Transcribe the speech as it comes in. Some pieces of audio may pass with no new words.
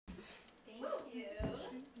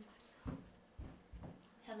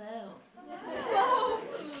Hello. Ooh,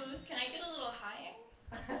 can I get a little higher?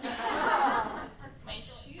 My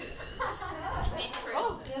shoes make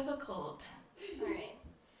for difficult. All right.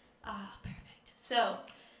 Ah, perfect. So,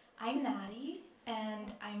 I'm Natty,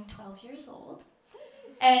 and I'm 12 years old.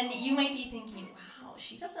 And you might be thinking, wow,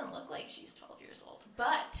 she doesn't look like she's 12 years old.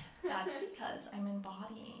 But that's because I'm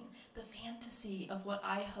embodying the fantasy of what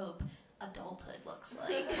I hope adulthood looks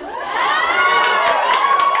like.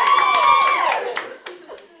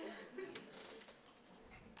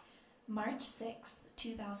 March 6th,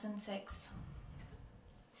 2006.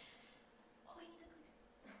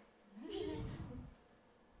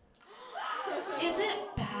 Is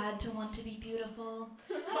it bad to want to be beautiful?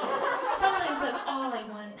 Sometimes that's all I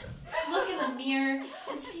want. To look in the mirror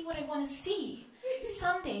and see what I want to see.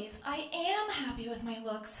 Some days I am happy with my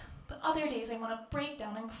looks, but other days I want to break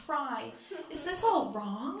down and cry. Is this all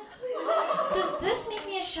wrong? Does this make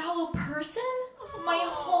me a shallow person? My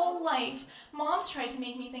whole life, Mom's tried to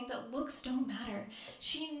make me think that looks don't matter.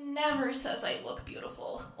 She never says I look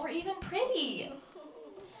beautiful or even pretty.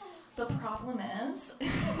 The problem is,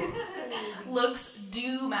 looks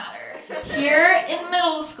do matter. Here in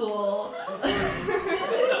middle school,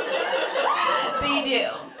 they do.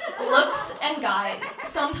 Looks and guys.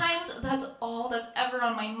 Sometimes that's all that's ever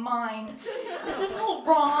on my mind. Is this all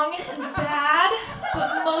wrong and bad?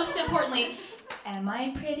 But most importantly, am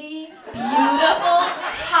I pretty, beautiful,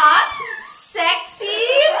 hot, sexy?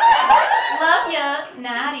 Love ya,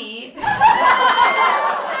 Natty.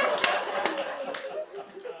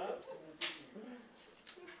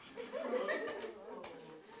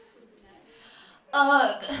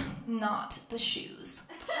 Ugh, not the shoes.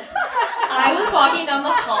 I was walking down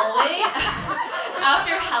the hallway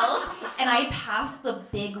after help, and I passed the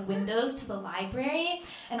big windows to the library,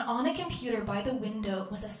 and on a computer by the window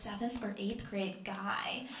was a 7th or 8th grade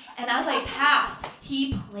guy. And as I passed,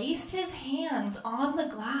 he placed his hands on the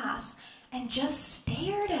glass and just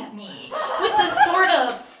stared at me with this sort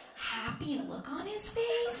of happy look on his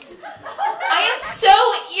face. I am so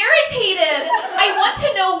irritated. I want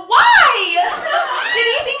to know why. Did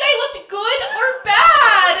he think I looked good or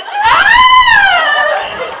bad?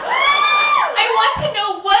 I want to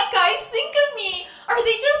know what guys think of me. Are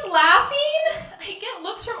they just laughing? I get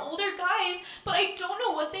looks from older guys, but I don't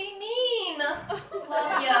know what they mean.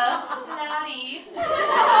 Love ya, Natty.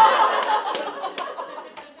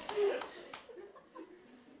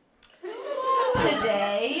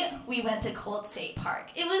 Today, we went to Cold State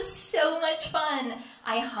Park. It was so much fun.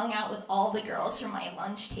 I hung out with all the girls from my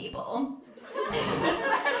lunch table.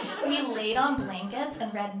 We laid on blankets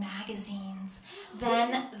and read magazines.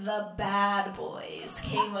 Then the bad boys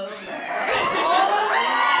came over.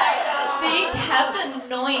 They kept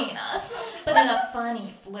annoying us, but in a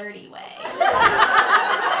funny, flirty way.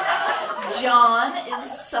 John is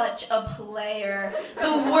such a player,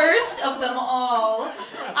 the worst of them all.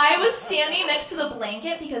 I was standing next to the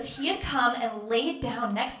blanket because he had come and laid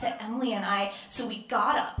down next to Emily and I, so we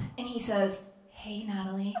got up, and he says, "Hey,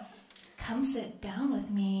 Natalie, come sit down with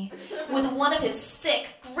me," with one of his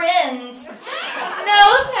sick grins.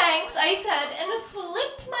 "No, thanks," I said, and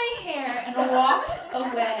flipped my hair and walked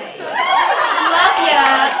away. Love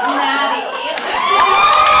ya, Natty.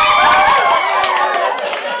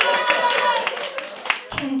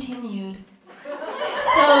 Continued.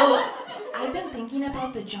 So, I've been thinking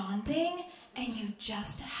about the John thing, and you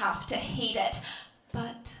just have to hate it.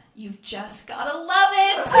 But you've just gotta love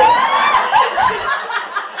it.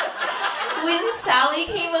 When Sally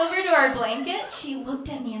came over to our blanket, she looked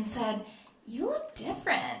at me and said, "You look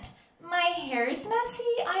different." "My hair's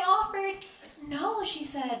messy," I offered. "No," she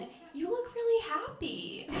said, "you look really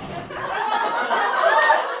happy."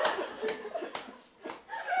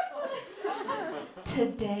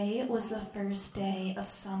 Today was the first day of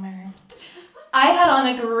summer. I had on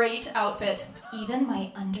a great outfit. Even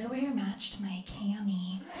my underwear matched my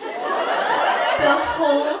cami. The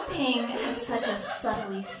whole thing had such a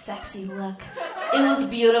subtly sexy look. It was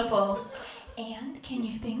beautiful. And can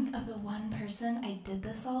you think of the one person I did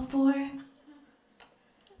this all for?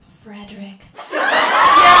 Frederick.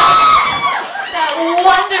 Yes! That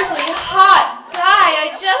wonderfully hot guy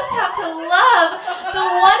I just have to love. The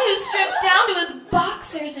one who stripped down to his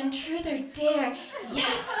boxers in Truth or Dare.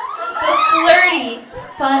 Yes, the flirty,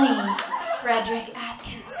 funny Frederick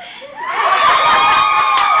Atkinson.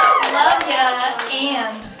 Love ya,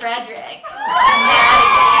 and Frederick.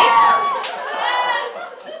 Natty.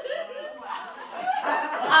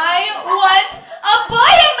 I want a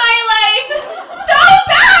boy in my life so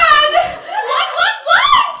bad!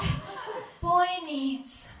 What? Boy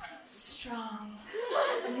needs strong,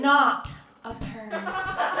 not a perv.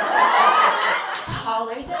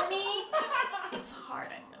 Taller it's hard,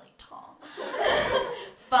 I'm really tall.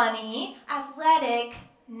 Funny, athletic,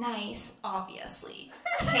 nice, obviousobviously.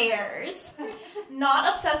 Cares.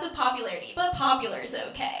 Not obsessed with popularity, but popular's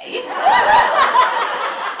okay.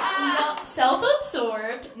 Not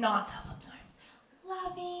self-absorbed, not self-absorbed.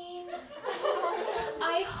 Loving.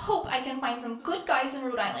 I hope I can find some good guys in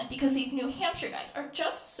Rhode Island because these New Hampshire guys are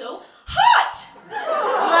just so hot.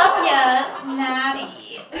 Love ya,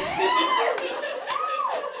 Natty.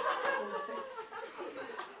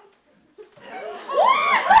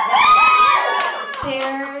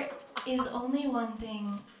 There is only one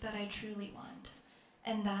thing that I truly want,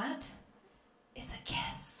 and that is a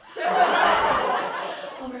kiss.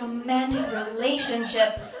 A romantic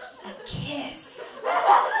relationship, a kiss.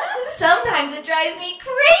 Sometimes it drives me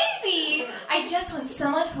crazy. I just want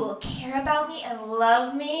someone who will care about me and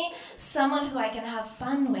love me, someone who I can have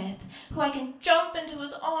fun with, who I can jump into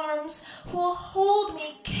his arms, who will hold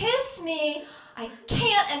me, kiss me. I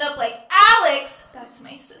can't end up like Alex. That's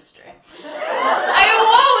my sister.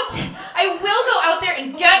 I won't. I will go out there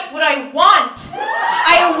and get what I want.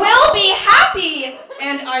 I will be happy,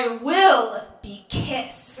 and I will be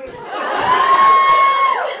kissed.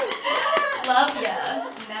 Love ya,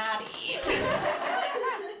 Natty.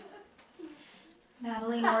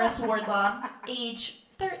 Natalie Norris Wardlaw, age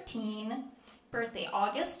 13, birthday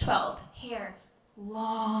August 12th, hair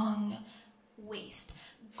long, waist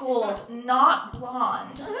gold, not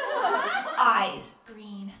blonde, eyes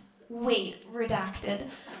green, weight redacted,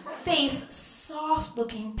 face soft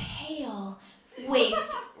looking pale,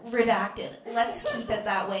 waist redacted, let's keep it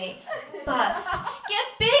that way, bust, get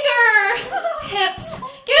bigger, hips,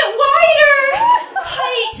 get wider,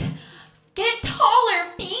 height, get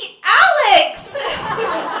taller, beat Alex.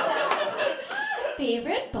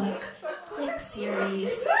 Favorite book, Click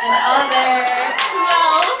series, and other. Who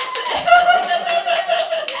else?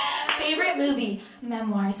 Favorite movie,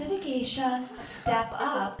 Memoirs of a Geisha, Step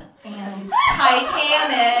Up, and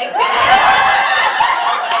Titanic.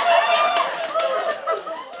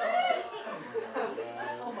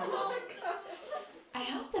 I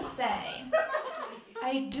have to say,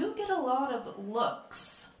 I do get a lot of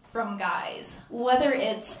looks from guys, whether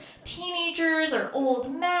it's teenagers or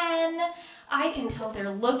old men. I can tell they're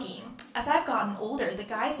looking. As I've gotten older, the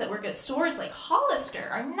guys that work at stores like Hollister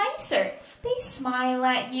are nicer. They smile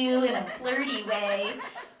at you in a flirty way.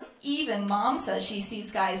 Even Mom says she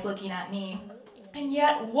sees guys looking at me. And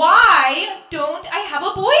yet, why don't I have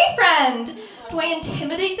a boyfriend? Do I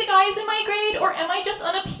intimidate the guys in my grade, or am I just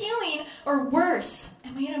unappealing? Or worse,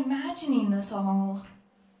 am I imagining this all?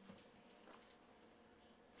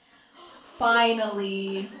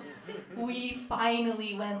 Finally. We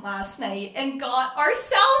finally went last night and got our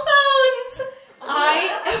cell phones! I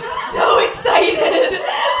am so excited!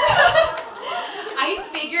 I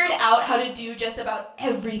figured out how to do just about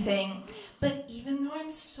everything. But even though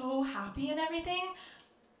I'm so happy and everything,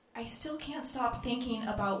 I still can't stop thinking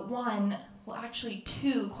about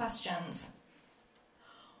two questions.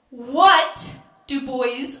 What do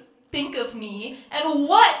boys think of me? And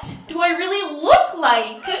what do I really look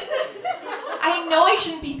like? I know I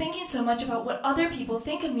shouldn't be thinking so much about what other people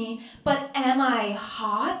think of me, but am I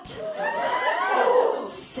hot?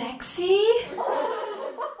 Sexy?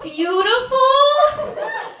 Beautiful?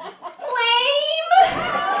 Lame?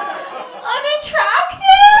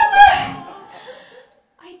 Unattractive?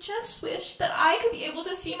 I just wish that I could be able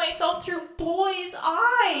to see myself through boys'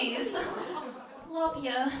 eyes. Love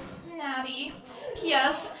ya, Natty.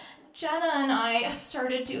 P.S. Jenna and I have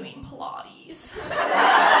started doing Pilates.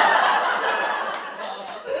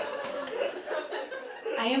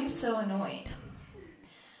 I am so annoyed.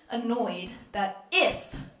 Annoyed that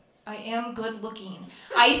if I am good looking,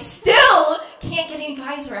 I still can't get any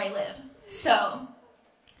guys where I live. So,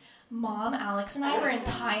 Mom, Alex, and I were in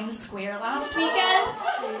Times Square last weekend,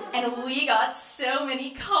 and we got so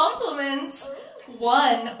many compliments.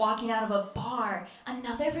 One walking out of a bar,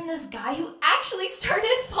 another from this guy who actually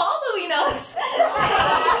started following us, saying,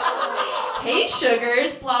 "Hey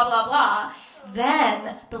sugars, blah blah blah."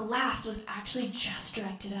 Then the last was actually just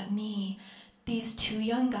directed at me. These two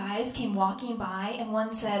young guys came walking by, and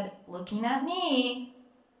one said, looking at me,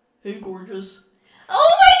 "Hey gorgeous."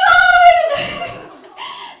 Oh my god!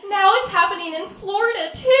 Now it's happening in Florida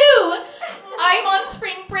too. I'm on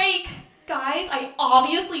spring break. Guys I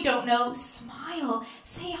obviously don't know, smile,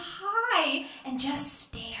 say hi, and just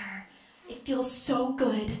stare. It feels so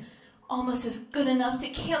good. Almost as good enough to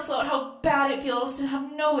cancel out how bad it feels to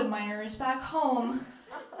have no admirers back home.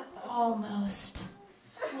 Almost.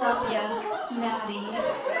 Love ya, Natty.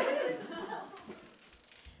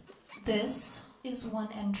 This is one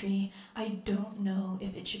entry I don't know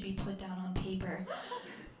if it should be put down on paper.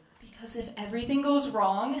 Because if everything goes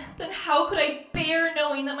wrong, then how could I bear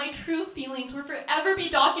knowing that my true feelings will forever be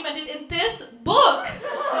documented in this book?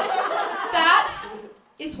 That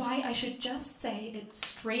is why I should just say it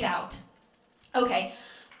straight out. Okay,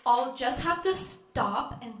 I'll just have to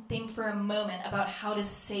stop and think for a moment about how to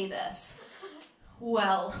say this.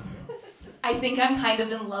 Well, I think I'm kind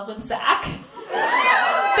of in love with Zach.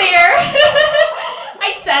 There!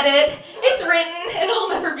 I said it. It's written. It'll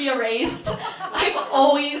never be erased. I've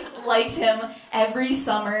always liked him every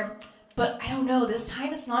summer. But I don't know, this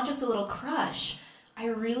time it's not just a little crush. I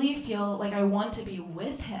really feel like I want to be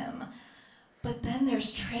with him. But then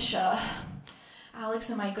there's Trisha, Alex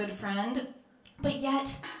and my good friend. But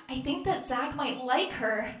yet, I think that Zach might like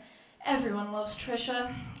her. Everyone loves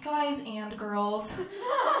Trisha, guys and girls.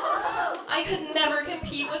 I could never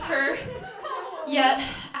compete with her. Yet,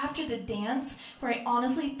 after the dance, where I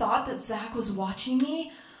honestly thought that Zach was watching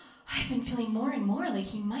me, I've been feeling more and more like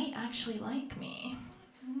he might actually like me.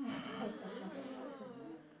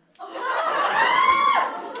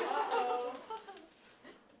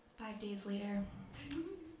 5 days later,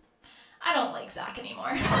 I don't like Zach anymore.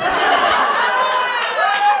 That's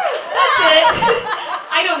it.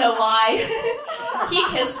 I don't know why. He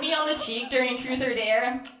kissed me on the cheek during Truth or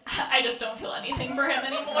Dare. I just don't feel anything for him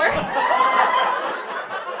anymore.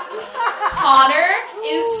 Connor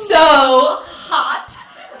is so hot.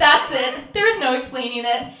 That's it. There's no explaining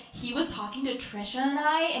it. He was talking to Trisha and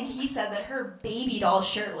I, and he said that her baby doll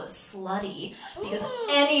shirt was slutty because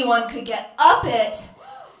anyone could get up it.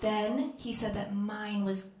 Then he said that mine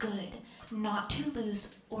was good, not too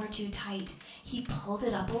loose or too tight. He pulled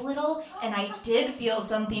it up a little, and I did feel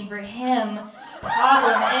something for him.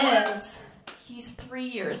 Problem is, he's 3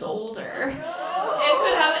 years older and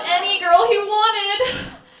could have any girl he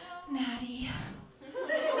wanted. Natty.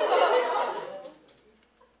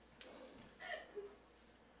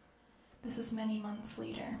 This is many months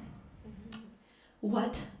later.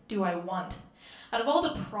 What do I want? Out of all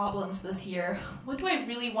the problems this year, what do I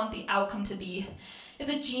really want the outcome to be? If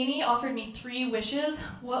a genie offered me 3 wishes,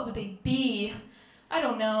 what would they be? I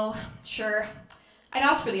don't know. Sure. I'd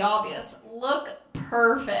ask for the obvious. Look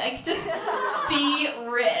perfect. Be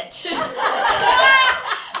rich.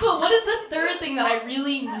 But what is the third thing that I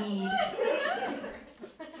really need?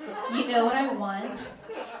 You know what I want?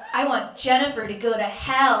 I want Jennifer to go to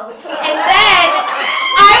hell. And then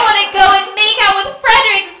I want to go and make out with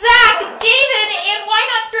Frederick, Zach, David, and why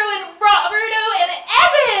not throw in Roberto and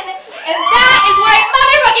Evan? And that is what I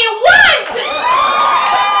motherfucking want!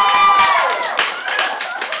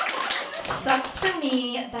 Sucks for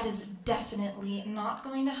me, that is definitely not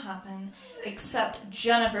going to happen, except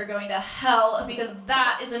Jennifer going to hell, because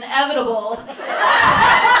that is inevitable.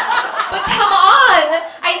 But come on!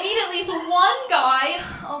 I need at least one guy,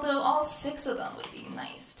 although all 6 of them would be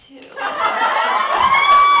nice too.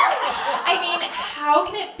 I mean, how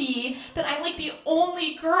can it be that I'm like the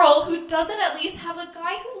only girl who doesn't at least have a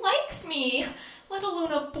guy who likes me, let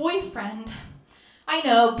alone a boyfriend? I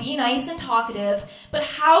know, be nice and talkative, but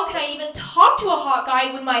how can I even talk to a hot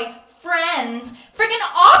guy when my friends freaking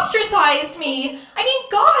ostracized me? I mean,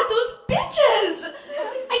 God, those bitches!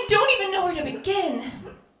 I don't even know where to begin.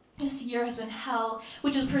 This year has been hell,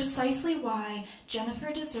 which is precisely why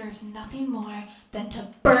Jennifer deserves nothing more than to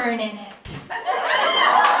burn in it.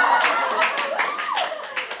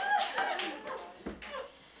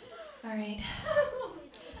 All right.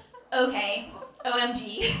 Okay.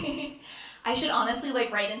 OMG. I should honestly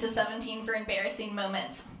write into 17 for embarrassing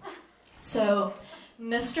moments. So,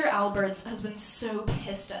 Mr. Alberts has been so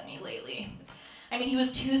pissed at me lately. I mean, he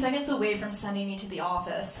was 2 seconds away from sending me to the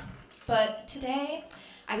office. But today,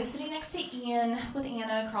 I was sitting next to Ian with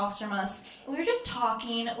Anna across from us, and we were just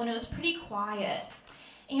talking when it was pretty quiet.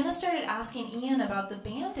 Anna started asking Ian about the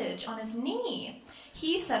bandage on his knee.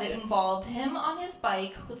 He said it involved him on his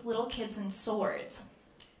bike with little kids and swords.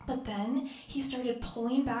 But then he started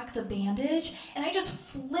pulling back the bandage, and I just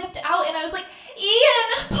flipped out, and I was like,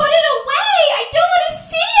 Ian, put it away! I don't want to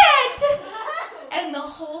see it! And the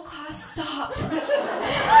whole class stopped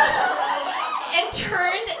and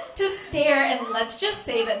turned to stare, and let's just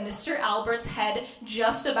say that Mr. Albert's head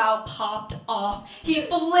just about popped off. He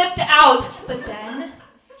flipped out, but then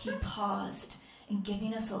he paused, and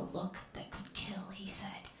giving us a look that could kill, he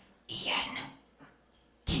said, Ian,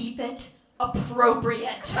 keep it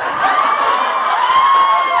appropriate.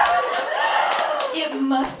 It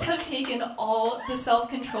must have taken all the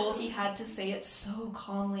self-control he had to say it so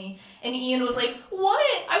calmly. And Ian was like,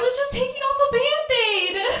 what? I was just taking off a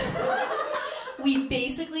Band-Aid. We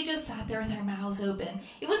basically just sat there with our mouths open.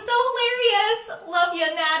 It was so hilarious. Love ya,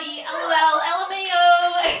 Natty. LOL. LMAO.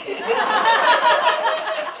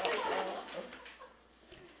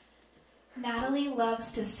 Natalie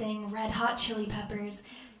loves to sing Red Hot Chili Peppers,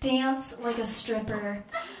 dance like a stripper,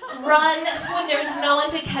 run when there's no one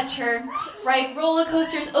to catch her, ride roller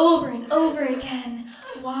coasters over and over again,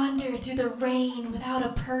 wander through the rain without a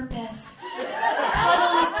purpose,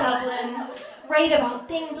 cuddle with Dublin, write about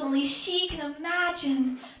things only she can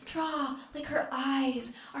imagine, draw like her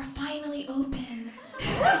eyes are finally open,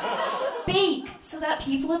 bake so that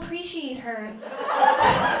people appreciate her,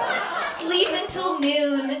 sleep until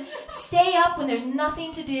noon, stay up when there's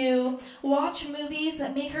nothing to do, watch movies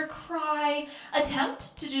that make her cry,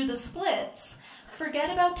 attempt to do the splits, forget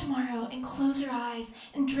about tomorrow and close her eyes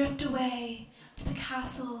and drift away to the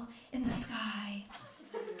castle in the sky.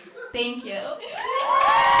 Thank you.